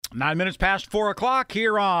9 minutes past 4 o'clock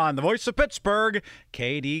here on the Voice of Pittsburgh,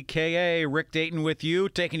 KDKA. Rick Dayton with you,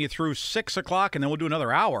 taking you through 6 o'clock, and then we'll do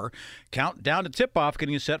another hour. Countdown to tip-off,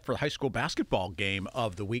 getting you set for the high school basketball game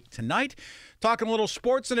of the week tonight. Talking a little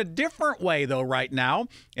sports in a different way, though, right now,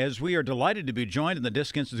 as we are delighted to be joined in the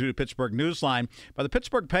Disk Institute of Pittsburgh Newsline by the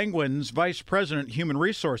Pittsburgh Penguins Vice President, Human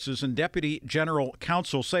Resources, and Deputy General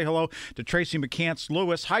Counsel. Say hello to Tracy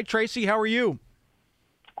McCants-Lewis. Hi, Tracy. How are you?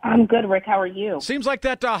 I'm good, Rick. How are you? Seems like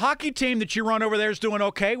that hockey team that you run over there is doing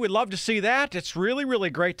okay. We'd love to see that. It's really, really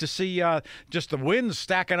great to see just the wins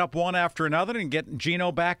stacking up one after another and getting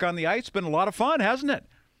Gino back on the ice. It's been a lot of fun, hasn't it?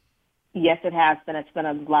 Yes, it has been. It's been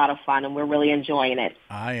a lot of fun, and we're really enjoying it.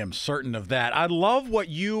 I am certain of that. I love what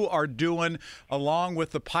you are doing along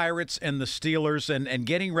with the Pirates and the Steelers and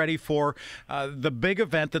getting ready for the big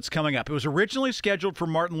event that's coming up. It was originally scheduled for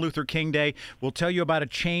Martin Luther King Day. We'll tell you about a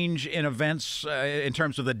change in events in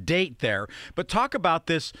terms of the date there. But talk about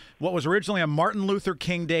this, what was originally a Martin Luther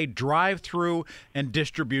King Day drive-through and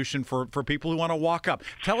distribution for people who want to walk up.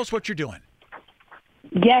 Tell us what you're doing.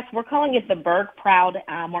 Yes, we're calling it the Berg Proud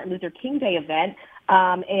Martin Luther King Day event,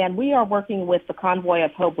 and we are working with the Convoy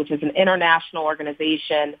of Hope, which is an international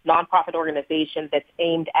organization, nonprofit organization that's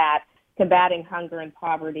aimed at combating hunger and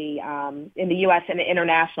poverty in the U.S. and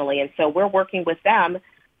internationally. And so we're working with them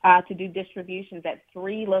to do distributions at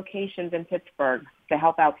 3 locations in Pittsburgh to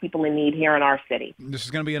help out people in need here in our city. This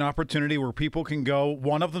is going to be an opportunity where people can go.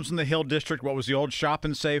 One of them's in the Hill District, what was the old Shop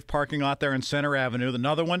and Save parking lot there in Center Avenue.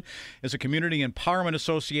 Another one is a Community Empowerment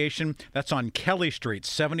Association. That's on Kelly Street,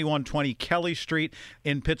 7120 Kelly Street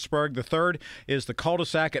in Pittsburgh. The third is the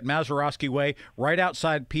cul-de-sac at Mazeroski Way, right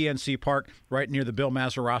outside PNC Park, right near the Bill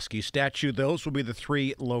Mazeroski statue. Those will be the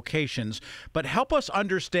 3 locations. But help us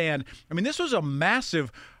understand, I mean, this was a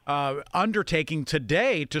massive undertaking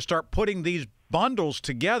today to start putting these bundles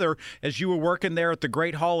together as you were working there at the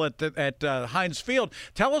Great Hall at Heinz Field.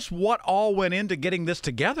 Tell us what all went into getting this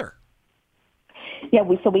together. Yeah,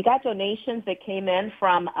 we got donations that came in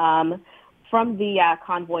from the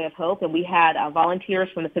Convoy of Hope, and we had volunteers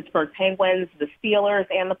from the Pittsburgh Penguins, the Steelers,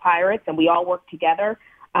 and the Pirates, and we all worked together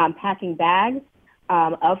packing bags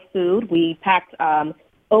of food. We packed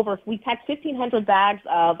 1,500 bags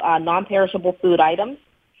of non-perishable food items.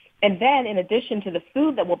 And then, in addition to the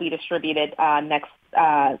food that will be distributed next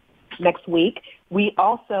week, we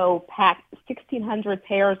also packed 1,600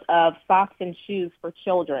 pairs of socks and shoes for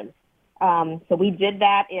children. So we did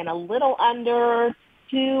that in a little under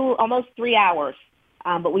almost 3 hours,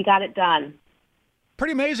 but we got it done.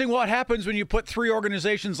 Pretty amazing what happens when you put 3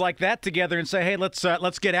 organizations like that together and say, hey, let's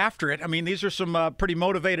get after it. I mean, these are some pretty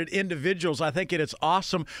motivated individuals. I think it's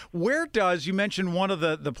awesome. Where does, you mentioned one of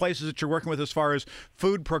the places that you're working with as far as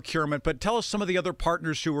food procurement, but tell us some of the other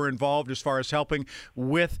partners who were involved as far as helping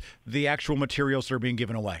with the actual materials that are being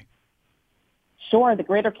given away. Sure. The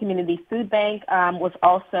Greater Community Food Bank was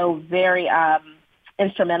also very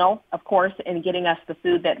instrumental, of course, in getting us the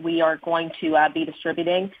food that we are going to be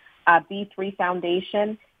distributing. B3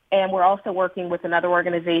 Foundation, and we're also working with another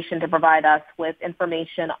organization to provide us with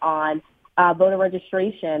information on voter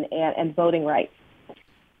registration and voting rights.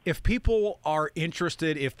 If people are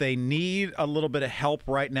interested, if they need a little bit of help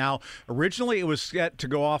right now, originally it was set to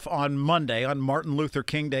go off on Monday, on Martin Luther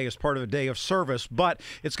King Day as part of a day of service, but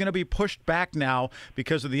it's going to be pushed back now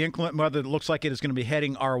because of the inclement weather that looks like it is going to be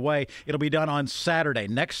heading our way. It'll be done on Saturday,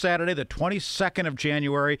 next Saturday, the 22nd of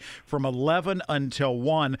January from 11 until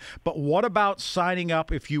 1. But what about signing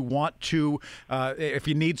up if you want to, if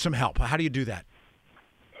you need some help? How do you do that?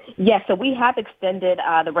 Yes, so we have extended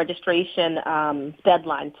the registration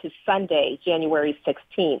deadline to Sunday, January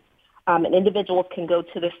 16th. And individuals can go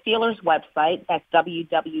to the Steelers website at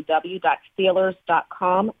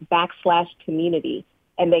www.steelers.com/community,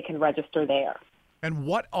 and they can register there. And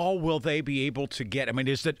what all will they be able to get? I mean,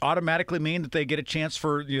 does it automatically mean that they get a chance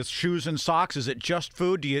for shoes and socks? Is it just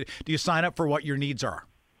food? Do you sign up for what your needs are?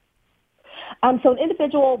 So an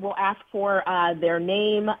individual will ask for their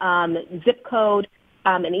name, zip code,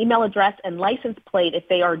 an email address, and license plate if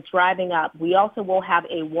they are driving up. We also will have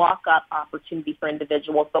a walk-up opportunity for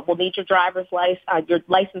individuals, but we'll need your driver's license, your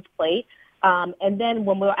license plate. And then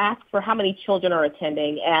when we'll ask for how many children are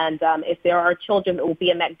attending, and if there are children that will be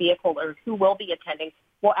in that vehicle or who will be attending,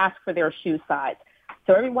 we'll ask for their shoe size.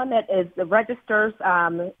 So everyone that registers,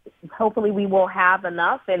 hopefully we will have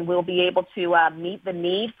enough, and we'll be able to meet the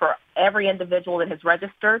need for every individual that has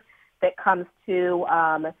registered that comes to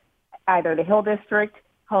either the Hill District,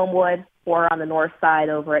 Homewood, or on the north side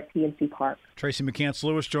over at PNC Park. Tracy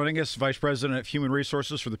McCants-Lewis joining us, Vice President of Human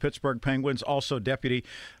Resources for the Pittsburgh Penguins, also Deputy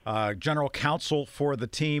General Counsel for the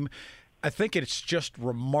team. I think it's just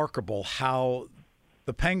remarkable how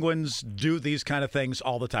The Penguins do these kind of things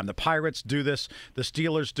all the time. The Pirates do this. The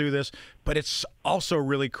Steelers do this. But it's also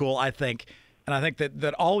really cool, I think, and I think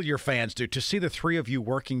that all your fans do, to see the three of you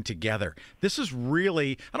working together. This is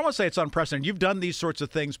really, I don't want to say it's unprecedented. You've done these sorts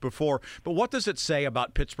of things before, but what does it say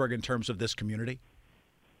about Pittsburgh in terms of this community?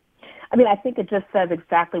 I mean, I think it just says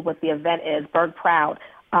exactly what the event is, Burgh Proud.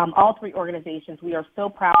 All three organizations, we are so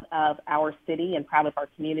proud of our city and proud of our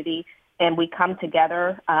community, and we come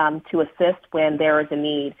together to assist when there is a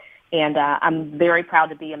need. And I'm very proud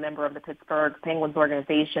to be a member of the Pittsburgh Penguins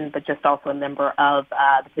organization, but just also a member of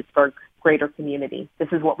the Pittsburgh greater community. This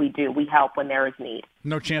is what we do. We help when there is need.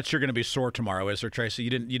 No chance you're going to be sore tomorrow, is there, Tracy? You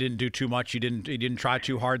didn't do too much. You didn't try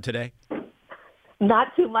too hard today.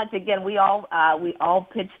 Not too much. Again, we all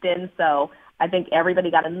pitched in, so I think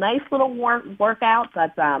everybody got a nice little workout,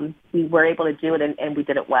 but we were able to do it, and we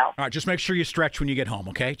did it well. All right, just make sure you stretch when you get home,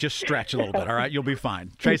 okay? Just stretch a little bit, all right? You'll be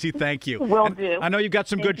fine. Tracy, thank you. Will do. I know you've got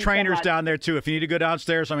some good trainers down there, too. If you need to go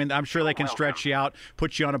downstairs, I mean, I'm sure they can stretch you out,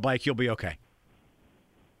 put you on a bike. You'll be okay.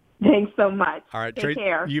 Thanks so much. All right, Take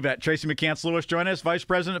care. You bet. Tracy McCants Lewis joining us, Vice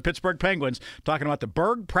President of Pittsburgh Penguins, talking about the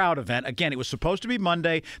Burgh Proud event. Again, it was supposed to be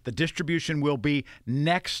Monday. The distribution will be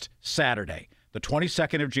next Saturday, the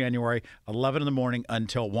 22nd of January, 11 in the morning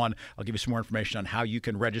until 1. I'll give you some more information on how you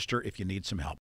can register if you need some help.